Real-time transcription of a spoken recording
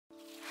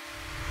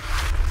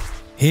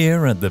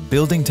Here at the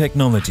Building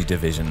Technology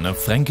Division of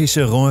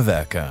Fränkische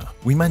Rohrwerke,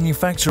 we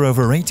manufacture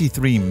over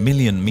 83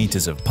 million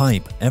meters of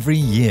pipe every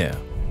year.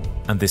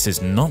 And this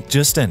is not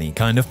just any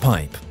kind of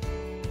pipe.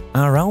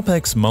 Our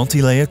alpex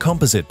multi-layer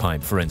composite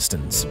pipe, for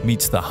instance,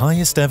 meets the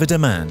highest ever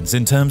demands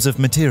in terms of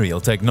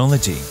material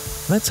technology.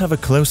 Let's have a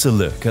closer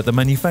look at the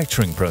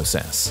manufacturing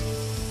process.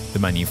 The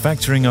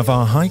manufacturing of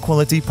our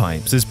high-quality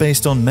pipes is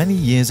based on many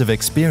years of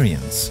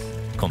experience,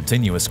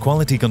 continuous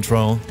quality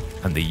control,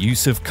 and the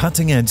use of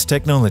cutting-edge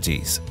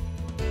technologies.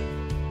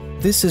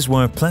 This is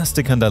where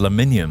plastic and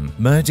aluminium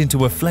merge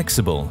into a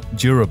flexible,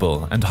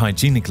 durable, and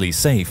hygienically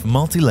safe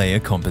multi-layer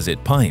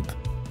composite pipe.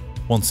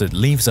 Once it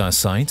leaves our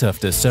site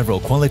after several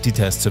quality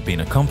tests have been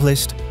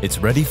accomplished, it's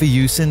ready for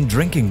use in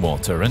drinking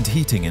water and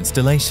heating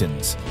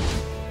installations.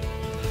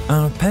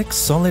 Our PEX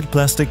solid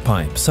plastic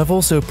pipes have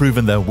also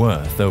proven their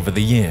worth over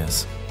the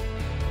years.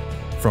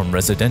 From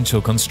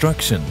residential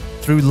construction,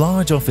 through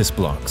large office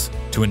blocks,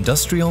 to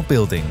industrial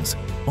buildings,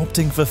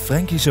 opting for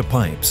Fränkische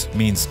pipes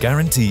means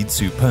guaranteed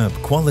superb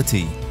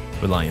quality,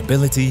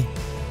 reliability,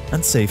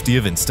 and safety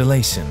of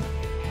installation.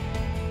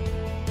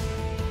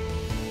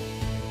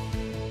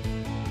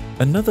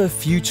 Another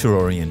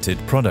future-oriented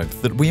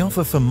product that we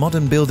offer for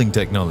modern building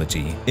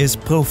technology is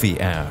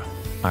profi-air,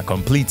 a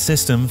complete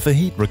system for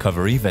heat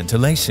recovery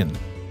ventilation.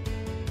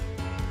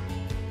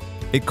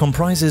 It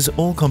comprises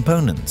all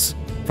components,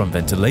 from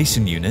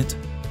ventilation unit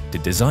to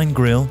design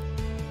grill,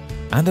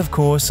 and of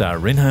course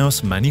our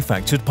in-house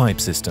manufactured pipe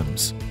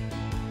systems.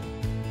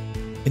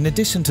 In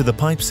addition to the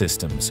pipe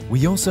systems,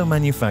 we also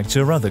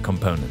manufacture other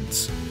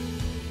components,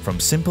 from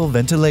simple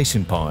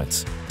ventilation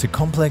parts to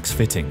complex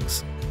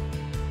fittings.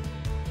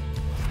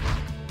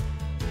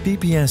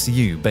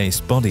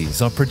 PPSU-based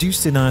bodies are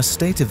produced in our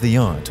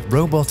state-of-the-art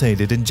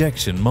robot-aided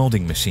injection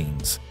molding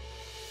machines.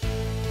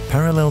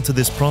 Parallel to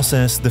this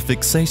process, the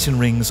fixation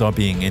rings are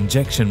being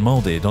injection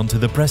molded onto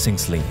the pressing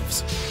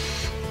sleeves.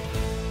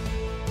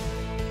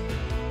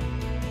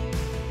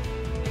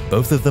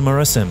 Both of them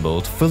are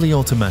assembled fully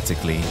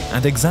automatically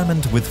and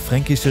examined with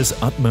Fränkische's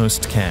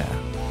utmost care.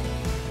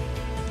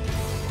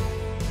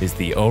 Is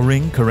the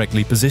O-ring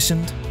correctly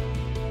positioned?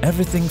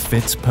 Everything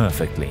fits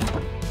perfectly.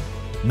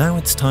 Now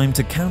it's time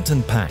to count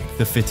and pack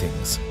the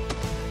fittings.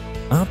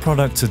 Our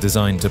products are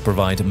designed to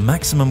provide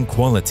maximum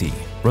quality,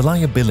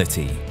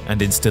 reliability,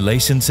 and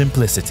installation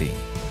simplicity.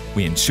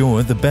 We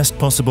ensure the best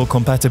possible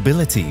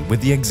compatibility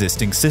with the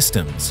existing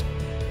systems.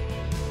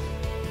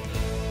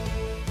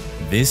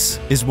 This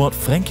is what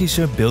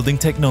Fränkische Building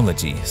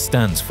Technology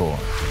stands for.